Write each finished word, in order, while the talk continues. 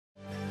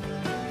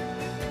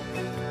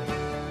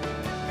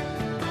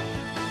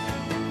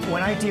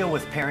When I deal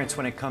with parents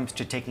when it comes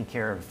to taking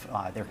care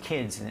of their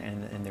kids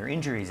and their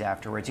injuries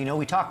afterwards, you know,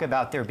 we talk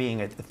about there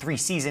being a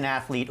three-season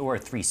athlete or a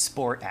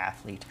three-sport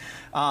athlete.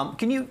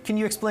 Can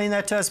you explain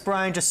that to us,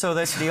 Brian, just so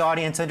that the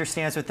audience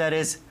understands what that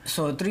is?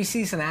 So a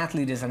three-season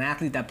athlete is an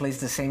athlete that plays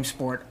the same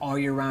sport all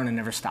year round and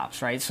never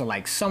stops, right? So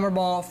like summer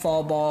ball,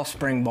 fall ball,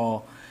 spring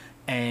ball,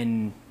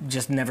 and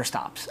just never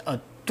stops. A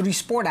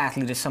three-sport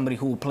athlete is somebody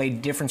who will play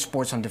different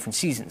sports on different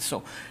seasons.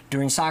 So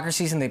during soccer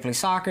season, they play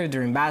soccer.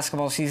 During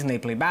basketball season, they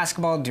play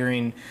basketball.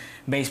 During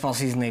baseball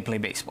season, they play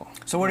baseball.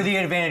 So what are the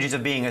advantages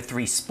of being a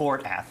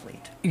three-sport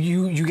athlete?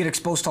 You get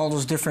exposed to all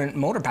those different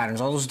motor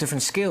patterns, all those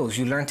different skills.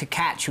 You learn to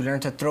catch, you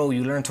learn to throw,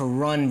 you learn to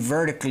run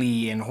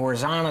vertically and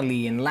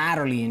horizontally and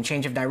laterally and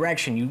change of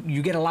direction.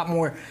 You get a lot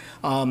more,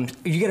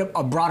 you get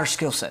a broader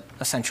skill set,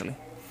 essentially.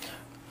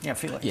 Yeah,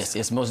 Felix.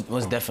 Yes,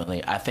 most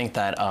definitely. I think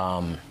that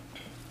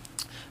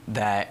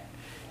that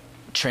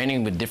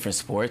training with different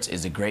sports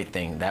is a great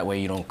thing. That way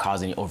you don't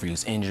cause any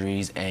overuse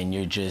injuries, and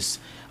you're just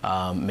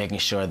making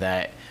sure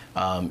that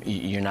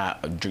you're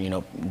not,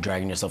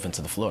 dragging yourself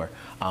into the floor.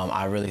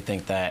 I really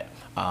think that,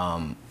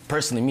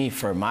 personally,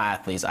 for my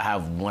athletes, I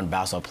have one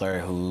basketball player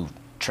who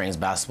trains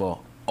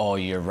basketball all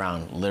year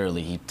round.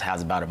 Literally, he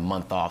has about a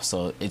month off,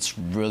 so it's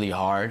really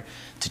hard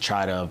to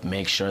try to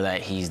make sure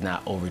that he's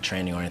not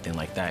overtraining or anything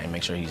like that, and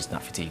make sure he's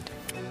not fatigued.